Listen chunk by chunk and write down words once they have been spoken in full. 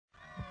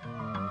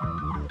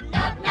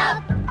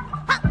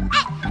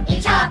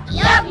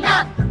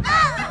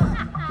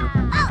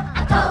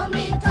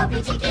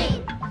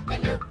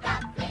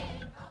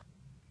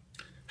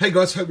Hey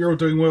guys, hope you're all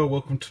doing well.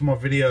 Welcome to my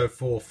video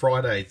for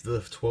Friday, the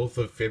 12th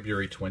of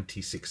February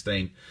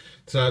 2016.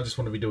 So I just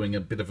want to be doing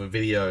a bit of a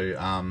video.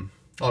 I'm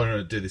going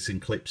to do this in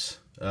clips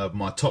of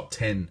my top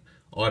 10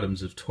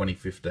 items of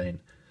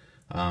 2015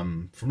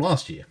 from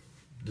last year.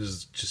 This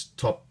is just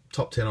top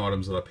 10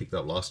 items that I picked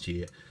up last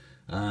year.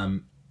 Yeah,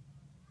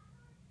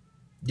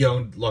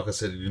 like I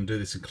said, you can do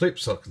this in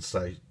clips, so I can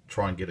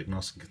try and get it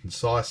nice and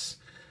concise.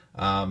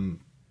 Yeah,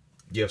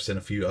 I've seen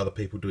a few other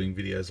people doing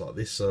videos like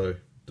this, so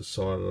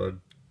decided I'd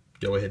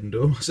go ahead and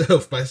do it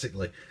myself,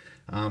 basically.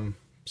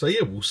 So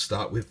yeah, we'll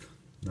start with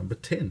number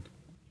 10.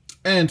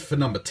 And for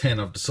number 10,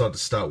 I've decided to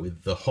start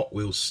with the Hot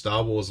Wheels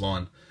Star Wars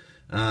line.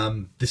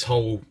 This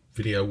whole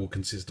video will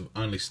consist of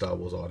only Star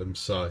Wars items,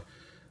 so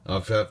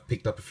I've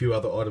picked up a few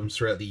other items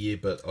throughout the year,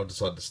 but I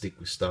decided to stick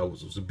with Star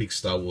Wars. It was a big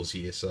Star Wars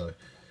year, so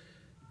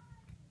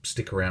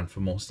stick around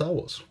for more Star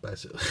Wars,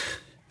 basically.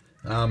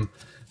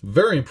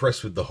 Very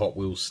impressed with the Hot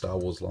Wheels Star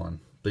Wars line.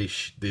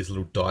 These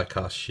little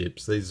die-cast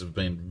ships, these have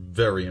been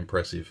very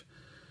impressive.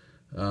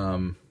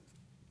 I've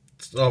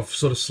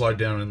sort of slowed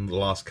down in the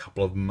last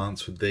couple of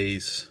months with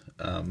these,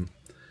 mainly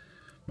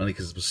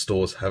because the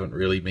stores haven't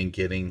really been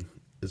getting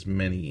as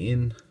many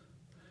in.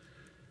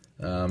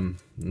 And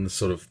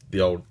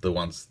the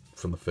ones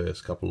from the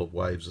first couple of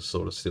waves are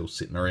sort of still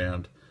sitting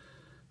around.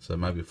 So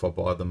maybe if I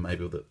buy them,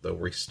 maybe they'll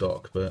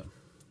restock. But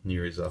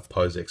here is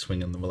Poe's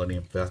X-Wing and the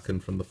Millennium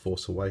Falcon from The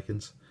Force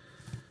Awakens.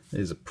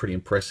 These are pretty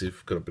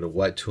impressive, got a bit of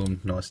weight to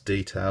them, nice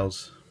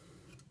details,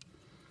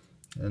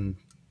 and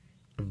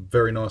a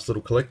very nice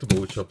little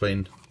collectible, which I've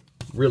been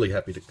really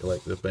happy to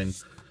collect. They've been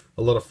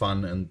a lot of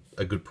fun and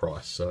a good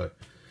price, so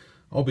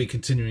I'll be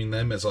continuing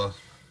them as I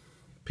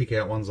pick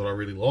out ones that I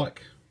really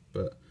like.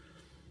 But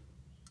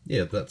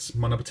yeah, that's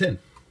my number 10.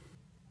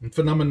 And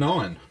for number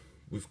 9,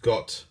 we've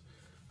got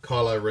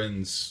Kylo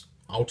Ren's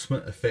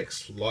Ultimate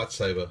Effects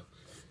lightsaber.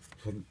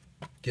 If I can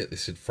get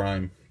this in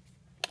frame.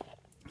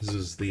 This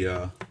is there's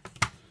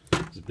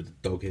a bit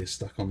of dog hair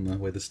stuck on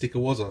where the sticker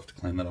was. I have to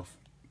clean that off.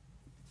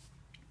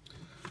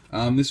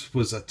 This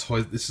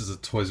is a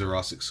Toys R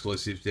Us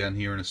exclusive down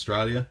here in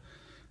Australia.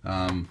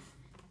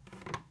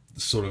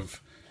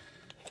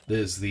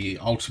 There's the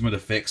Ultimate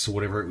Effects or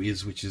whatever it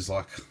is, which is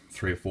like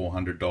 $300 or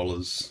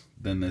 $400.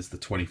 Then there's the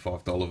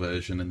 $25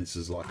 version, and this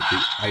is like a big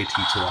 $80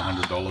 to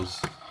 $100.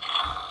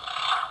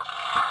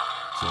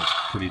 So it's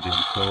pretty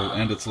damn cool,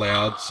 and it's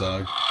loud.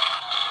 So.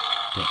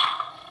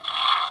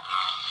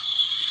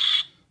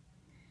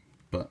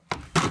 But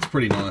it's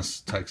pretty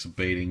nice, takes a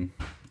beating.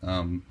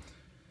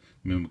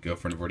 Me and my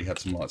girlfriend have already had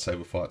some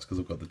lightsaber fights because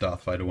I've got the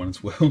Darth Vader one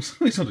as well. So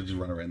we sort of just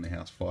run around the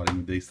house fighting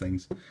with these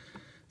things.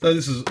 So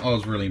I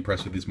was really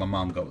impressed with this. My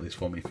mum got this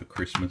for me for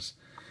Christmas.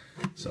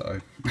 So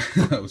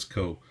that was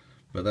cool.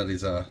 But that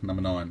is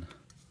number 9.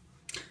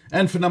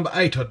 And for number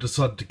 8, I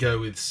decided to go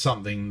with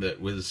something that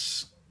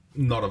was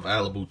not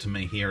available to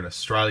me here in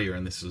Australia.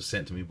 And this was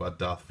sent to me by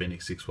Darth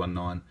Phoenix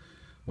 619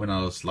 when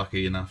I was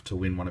lucky enough to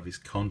win one of his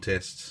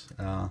contests.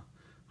 A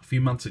few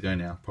months ago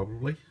now,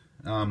 probably.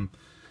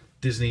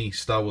 Disney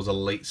Star Wars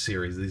Elite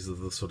series. These are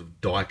the sort of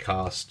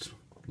die-cast,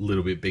 a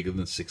little bit bigger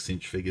than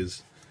 6-inch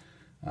figures.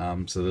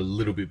 So they're a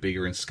little bit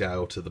bigger in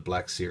scale to the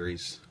Black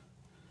series.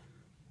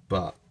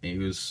 But he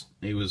was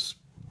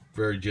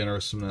very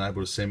generous and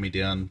able to send me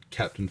down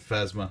Captain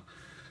Phasma,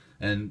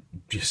 and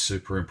just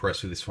super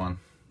impressed with this one.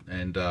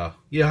 And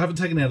yeah, I haven't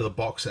taken it out of the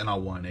box, and I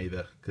won't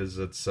either, because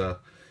it's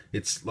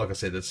like I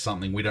said, it's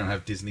something. We don't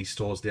have Disney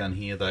stores down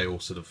here. They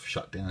all sort of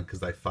shut down because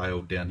they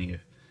failed down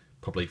here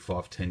probably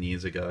 5-10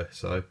 years ago.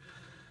 So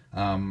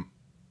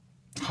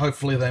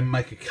hopefully they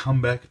make a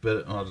comeback,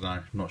 but I don't know,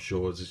 I'm not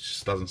sure. It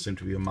just doesn't seem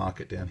to be a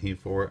market down here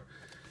for it.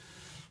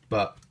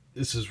 But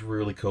this is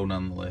really cool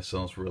nonetheless.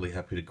 I was really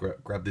happy to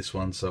grab this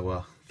one.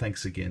 So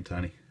thanks again,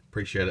 Tony.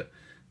 Appreciate it.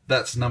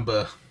 That's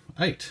number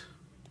 8.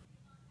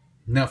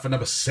 Now for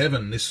number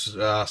 7, this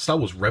Star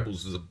Wars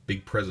Rebels was a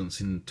big presence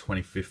in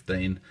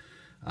 2015.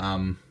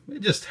 It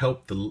just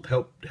helped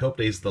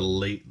ease the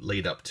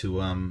lead up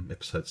to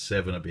episode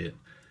 7 a bit,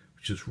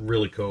 which is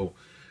really cool.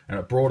 And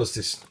it brought us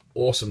this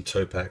awesome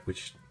 2-pack,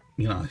 which,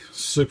 you know,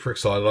 super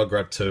excited. I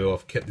grabbed 2.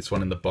 I've kept this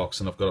one in the box,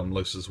 and I've got them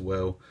loose as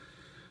well.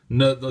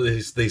 No,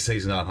 these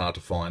things aren't hard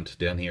to find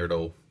down here at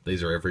all.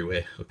 These are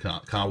everywhere. I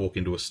can't walk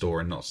into a store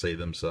and not see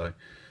them. So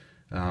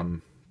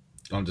I'm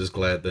just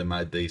glad they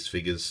made these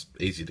figures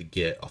easy to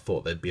get. I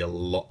thought they'd be a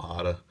lot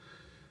harder,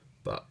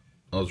 but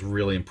I was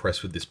really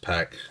impressed with this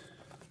pack.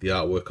 The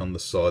artwork on the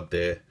side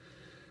there.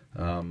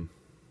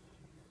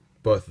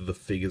 Both of the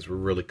figures were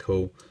really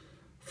cool.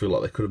 I feel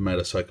like they could have made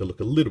Ahsoka look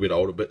a little bit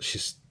older, but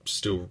she's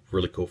still a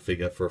really cool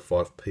figure for a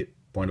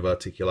 5-point of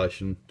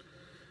articulation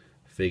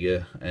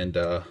figure. And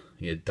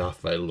yeah,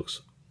 Darth Vader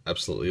looks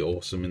absolutely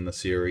awesome in the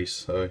series.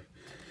 So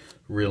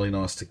really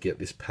nice to get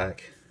this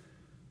pack.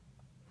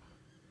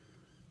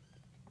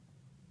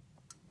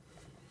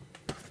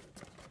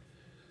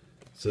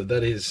 So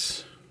that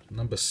is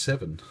number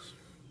 7.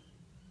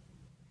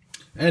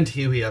 And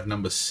here we have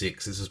number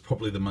 6. This is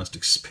probably the most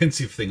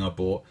expensive thing I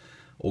bought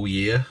all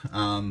year.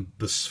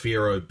 The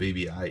Sphero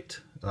BB-8.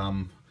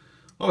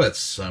 I've had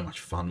so much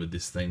fun with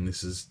this thing.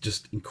 This is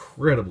just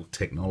incredible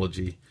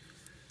technology.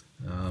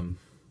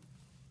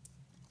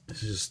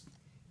 This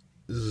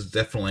is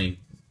definitely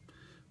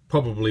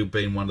probably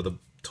been one of the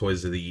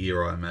toys of the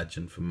year, I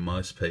imagine, for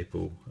most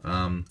people.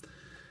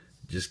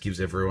 Just gives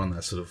everyone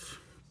that sort of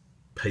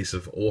piece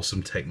of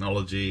awesome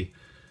technology,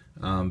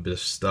 bit of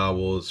Star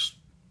Wars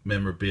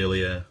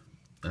memorabilia.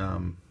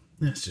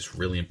 It's just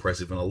really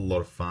impressive and a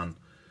lot of fun.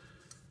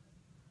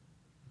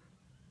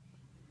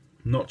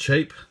 Not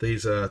cheap.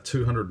 These are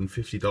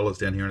 $250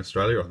 down here in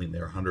Australia. I think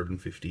they're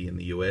 $150 in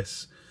the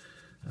US.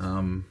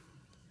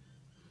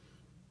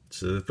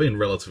 So they've been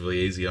relatively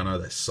easy. I know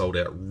they sold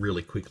out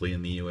really quickly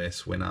in the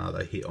US when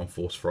they hit on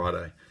Force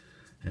Friday.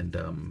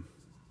 And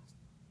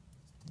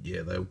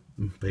yeah, they've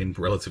been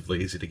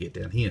relatively easy to get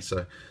down here.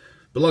 So,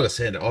 but like I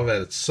said, I've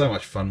had so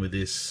much fun with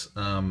this.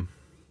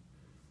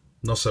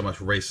 Not so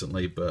much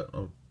recently, but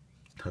I'll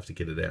have to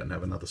get it out and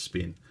have another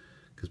spin,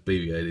 because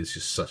BB-8 is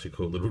just such a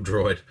cool little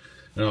droid.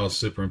 And I was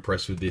super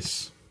impressed with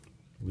this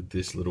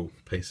little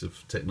piece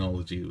of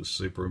technology. It was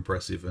super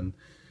impressive, and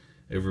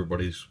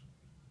everybody's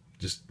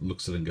just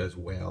looks at it and goes,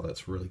 wow,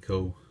 that's really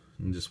cool.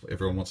 And just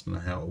everyone wants to know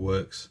how it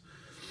works.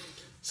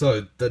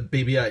 So the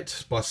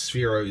BB-8 by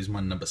Sphero is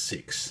my number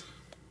 6.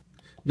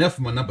 Now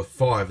for my number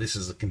 5, this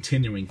is a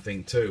continuing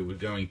thing too. We're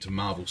going to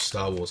Marvel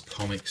Star Wars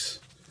comics.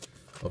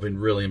 I've been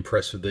really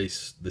impressed with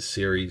this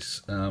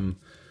series.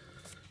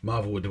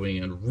 Marvel were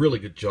doing a really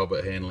good job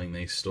at handling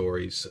these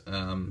stories.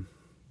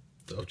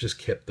 I've just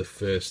kept the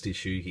first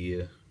issue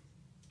here.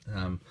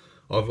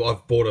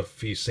 I've bought a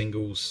few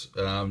singles,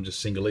 just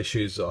single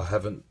issues. I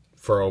haven't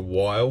for a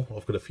while.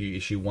 I've got a few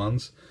issue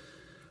ones.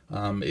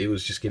 It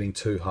was just getting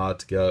too hard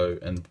to go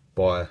and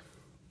buy,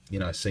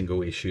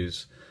 single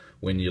issues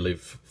when you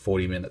live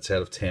 40 minutes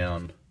out of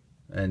town.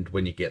 And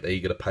when you get there,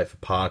 you got to pay for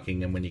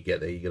parking, and when you get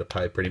there, you got to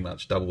pay pretty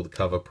much double the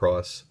cover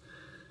price.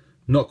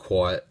 Not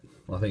quite.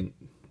 I think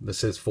this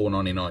says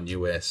 $4.99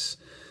 US.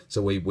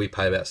 So we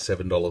pay about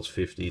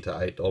 $7.50 to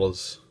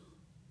 $8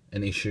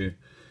 an issue,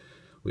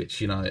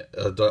 which I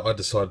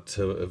decided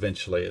to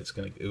eventually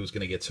it was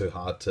gonna get too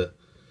hard to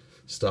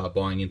start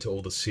buying into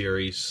all the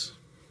series,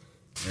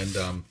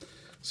 and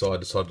so I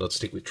decided I'd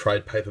stick with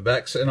trade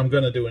paperbacks, and I'm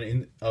gonna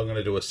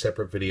do a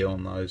separate video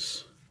on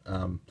those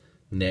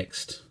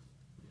next.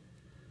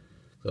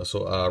 I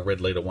saw Red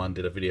Leader 1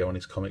 did a video on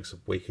his comics a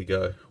week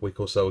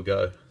or so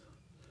ago.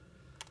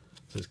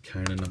 This is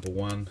Conan number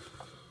 1.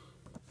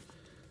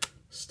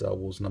 Star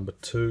Wars number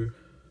 2,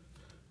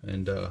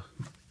 and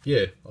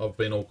yeah, I've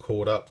been all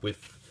caught up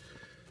with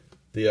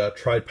the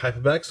trade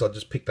paperbacks. I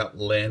just picked up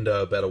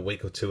Lando about a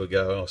week or two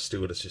ago. I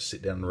still got to just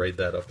sit down and read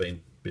that. I've been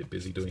a bit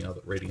busy doing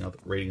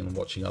reading and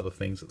watching other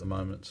things at the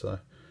moment. So,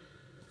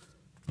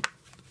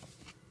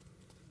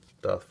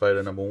 Darth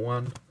Vader number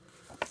 1,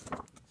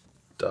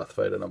 Darth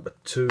Vader number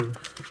 2,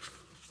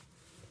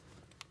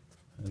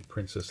 and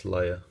Princess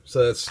Leia.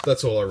 So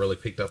that's all I really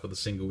picked up of the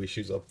single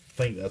issues. I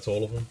think that's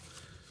all of them.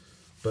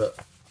 But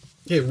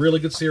yeah, really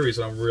good series.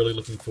 I'm really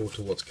looking forward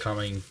to what's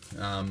coming.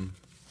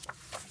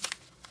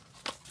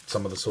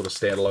 Some of the sort of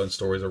standalone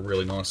stories are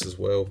really nice as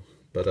well.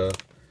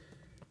 But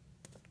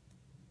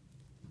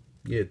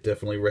yeah,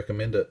 definitely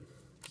recommend it.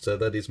 So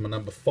that is my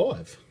number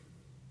 5.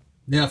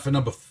 Now for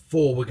number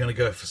 4, we're going to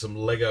go for some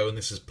Lego, and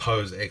this is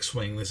Poe's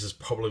X-Wing. This is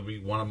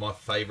probably one of my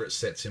favourite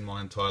sets in my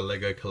entire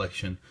Lego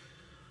collection.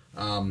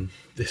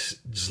 This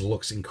just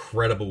looks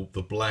incredible.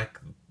 The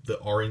black, the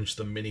orange,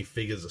 the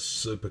minifigures are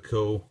super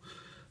cool.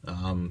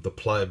 The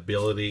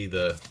playability,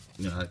 the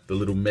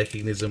little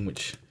mechanism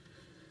which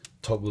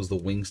toggles the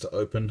wings to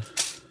open.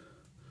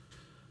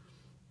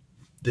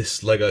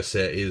 This Lego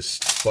set is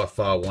by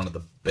far one of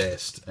the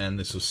best, and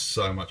this was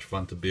so much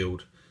fun to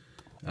build.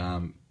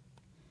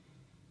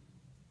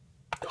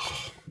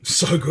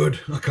 So good!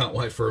 I can't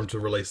wait for him to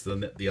release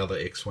the other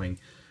X-Wing.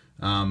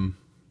 Yeah,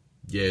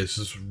 this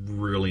is a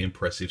really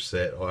impressive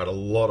set. I had a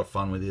lot of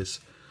fun with this.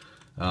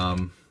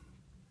 The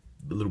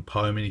little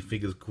Poe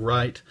minifigure's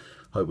great.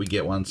 Hope we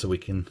get one so we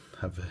can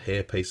have a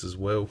hairpiece as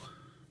well.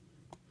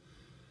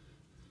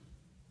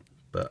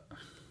 But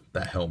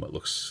that helmet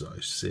looks so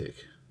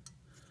sick.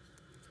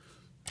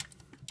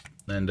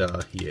 And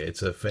yeah,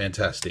 it's a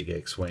fantastic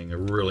X-Wing. A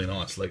really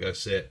nice Lego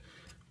set.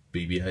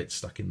 BB-8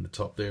 stuck in the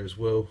top there as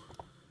well.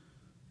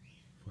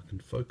 If I can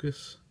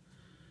focus.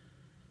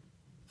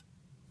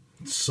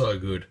 It's so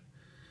good.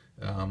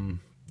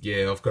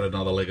 Yeah, I've got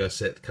another Lego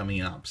set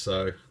coming up.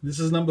 So this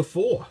is number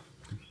 4.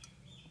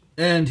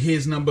 And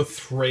here's number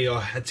 3.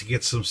 I had to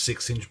get some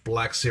 6-inch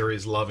Black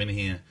Series love in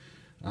here.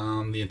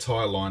 The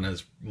entire line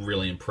has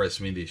really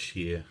impressed me this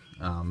year,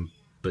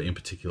 but in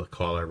particular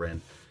Kylo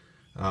Ren.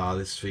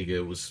 This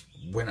figure was,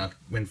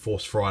 when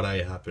Force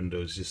Friday happened, it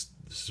was just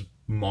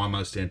my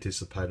most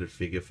anticipated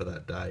figure for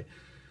that day.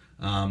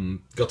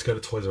 Got to go to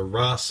Toys R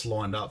Us,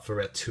 lined up for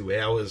about 2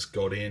 hours,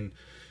 got in,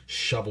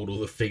 shoveled all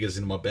the figures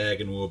in my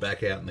bag, and we were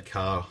back out in the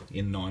car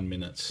in 9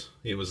 minutes.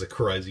 It was a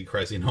crazy,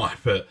 crazy night,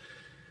 but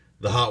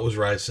the heart was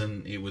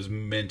racing. It was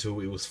mental.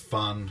 It was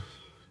fun.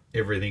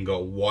 Everything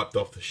got wiped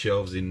off the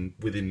shelves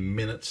within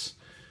minutes.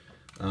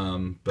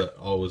 but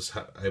I was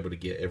able to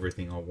get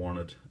everything I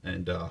wanted,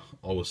 and I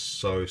was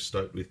so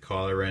stoked with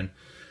Kylo Ren.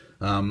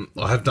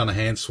 I have done a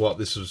hand swap.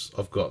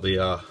 I've got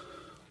the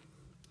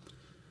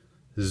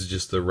this is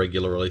just the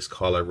regular release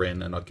Kylo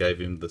Ren, and I gave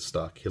him the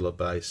Starkiller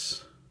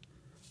base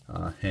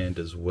hand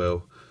as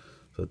well.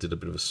 So I did a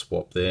bit of a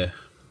swap there.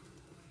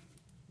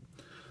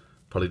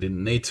 Probably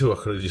didn't need to. I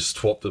could have just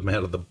swapped them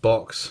out of the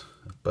box,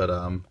 but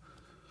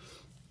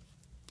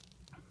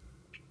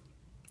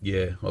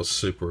yeah, I was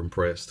super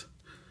impressed.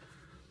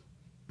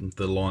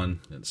 The line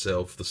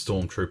itself, the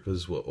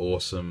Stormtroopers were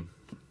awesome.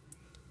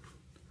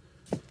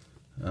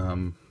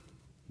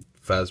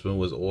 Phasma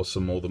was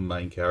awesome. All the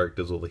main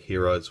characters, all the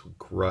heroes were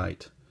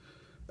great.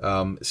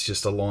 It's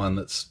just a line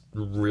that's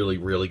really,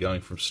 really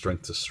going from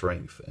strength to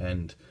strength,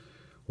 and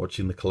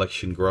watching the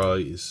collection grow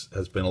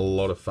has been a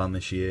lot of fun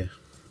this year.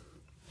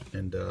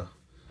 And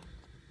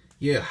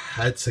yeah,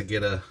 had to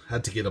get a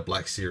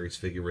Black Series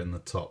figure in the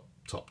top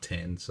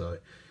 10. So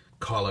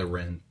Kylo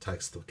Ren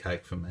takes the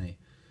cake for me.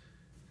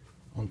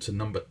 On to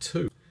number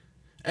 2.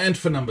 And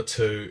for number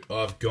 2,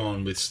 I've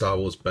gone with Star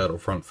Wars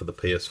Battlefront for the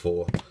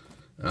PS4.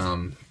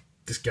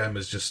 This game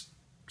has just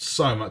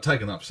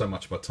taken up so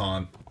much of my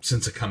time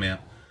since it came out.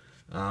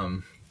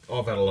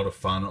 I've had a lot of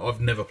fun.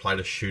 I've never played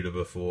a shooter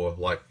before,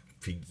 like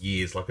for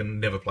years. Like I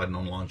never played an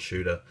online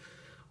shooter.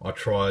 I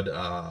tried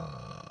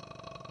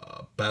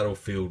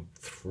Battlefield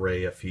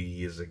 3 a few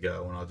years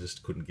ago, and I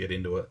just couldn't get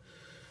into it.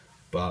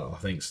 But I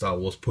think Star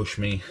Wars pushed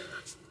me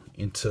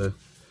into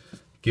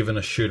giving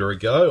a shooter a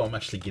go. I'm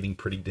actually getting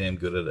pretty damn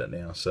good at it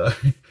now, so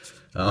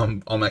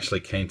I'm actually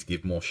keen to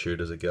give more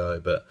shooters a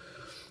go. But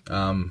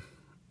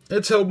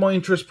it's held my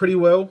interest pretty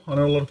well. I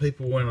know a lot of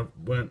people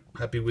weren't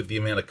happy with the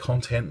amount of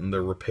content and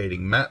the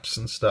repeating maps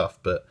and stuff,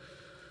 but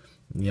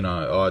you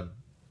know,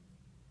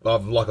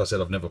 like I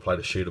said, I've never played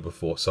a shooter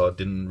before, so I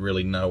didn't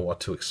really know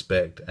what to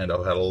expect, and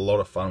I've had a lot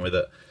of fun with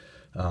it.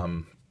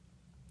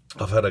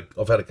 I've had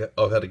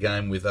a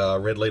game with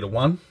Red Leader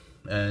 1,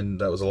 and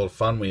that was a lot of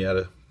fun. We had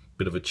a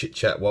bit of a chit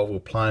chat while we were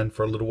playing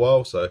for a little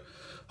while, so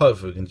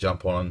hopefully we can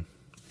jump on and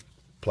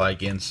play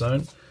again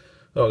soon.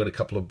 I've got a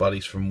couple of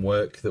buddies from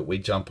work that we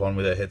jump on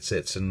with our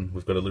headsets, and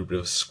we've got a little bit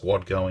of a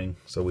squad going,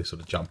 so we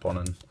sort of jump on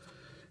and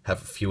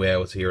have a few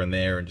hours here and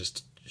there and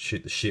just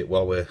shoot the shit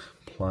while we're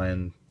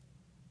playing.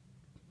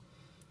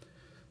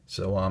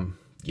 So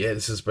yeah,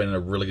 this has been a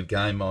really good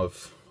game. I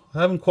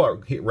haven't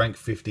quite hit rank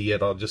 50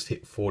 yet. I just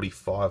hit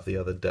 45 the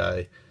other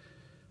day.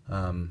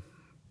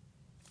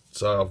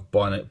 So I've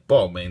by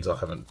all means I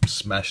haven't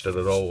smashed it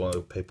at all.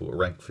 People at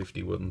rank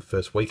 50 were in the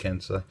first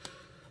weekend, so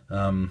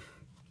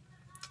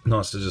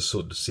nice to just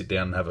sort of sit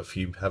down and have a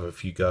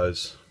few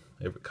goes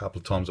every couple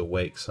of times a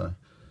week. So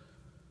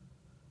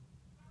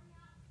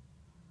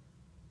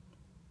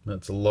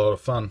that's a lot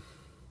of fun.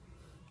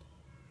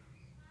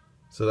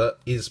 So that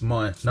is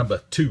my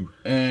number 2.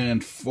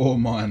 And for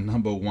my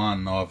number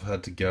 1, I've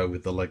had to go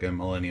with the Lego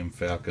Millennium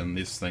Falcon.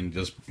 This thing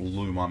just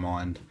blew my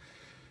mind.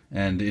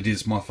 And it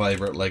is my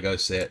favourite Lego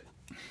set.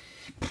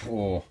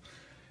 Oh,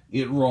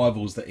 it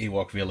rivals the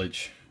Ewok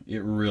Village.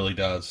 It really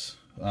does.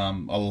 I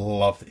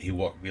love the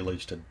Ewok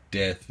Village to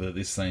death, but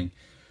this thing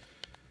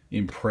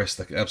impressed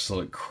the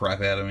absolute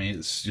crap out of me.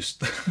 It's just,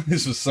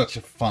 this was such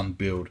a fun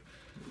build.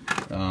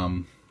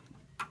 I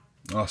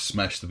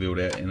smashed the build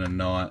out in a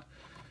night.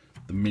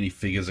 The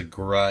minifigures are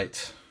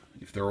great.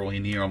 If they're all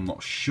in here, I'm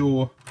not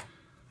sure.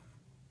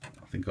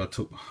 I think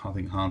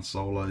Han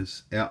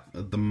Solo's out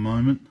at the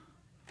moment.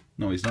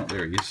 No, he's not.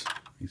 There he is.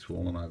 He's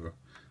fallen over.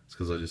 It's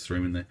because I just threw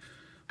him in there.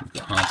 We've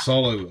got Han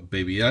Solo, we've got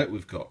BB-8,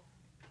 we've got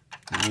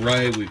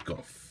Rey, we've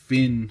got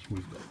Finn,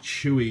 we've got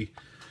Chewie.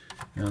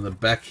 And on the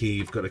back here,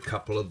 you've got a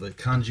couple of the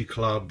Kanji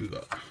Club. We've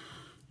got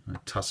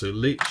Tasu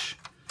Lich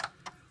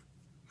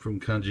from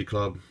Kanji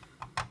Club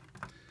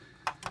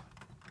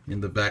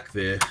in the back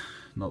there.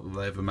 Not that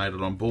they ever made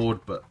it on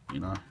board, but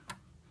you know,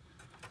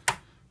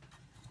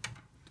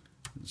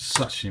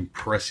 such an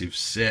impressive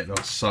set. I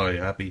was so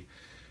happy.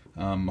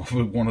 I've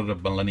wanted a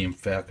Millennium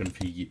Falcon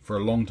for a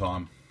long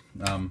time.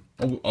 I'm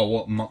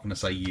not going to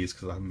say years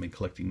because I haven't been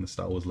collecting the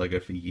Star Wars Lego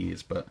for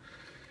years, but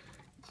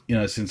you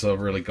know, since I've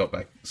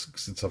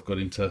got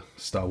into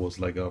Star Wars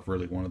Lego, I've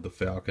really wanted the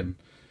Falcon,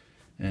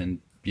 and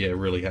yeah,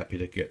 really happy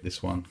to get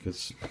this one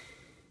because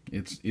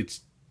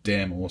it's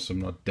damn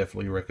awesome. I'd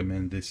definitely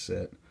recommend this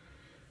set.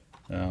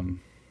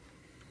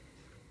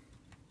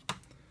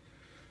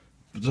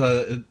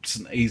 So it's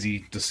an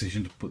easy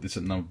decision to put this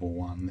at number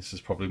 1. This is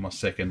probably my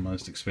second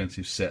most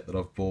expensive set that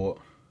I've bought.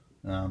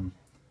 And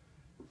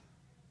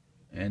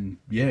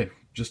yeah,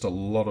 just a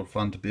lot of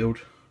fun to build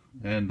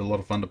and a lot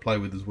of fun to play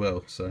with as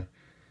well. So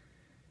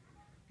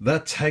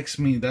that's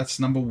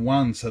number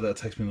 1. So that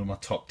takes me to my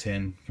top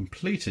 10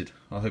 completed.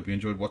 I hope you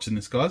enjoyed watching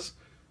this, guys.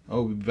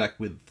 I'll be back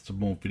with some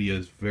more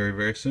videos very,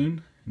 very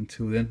soon.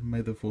 Until then,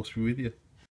 may the Force be with you.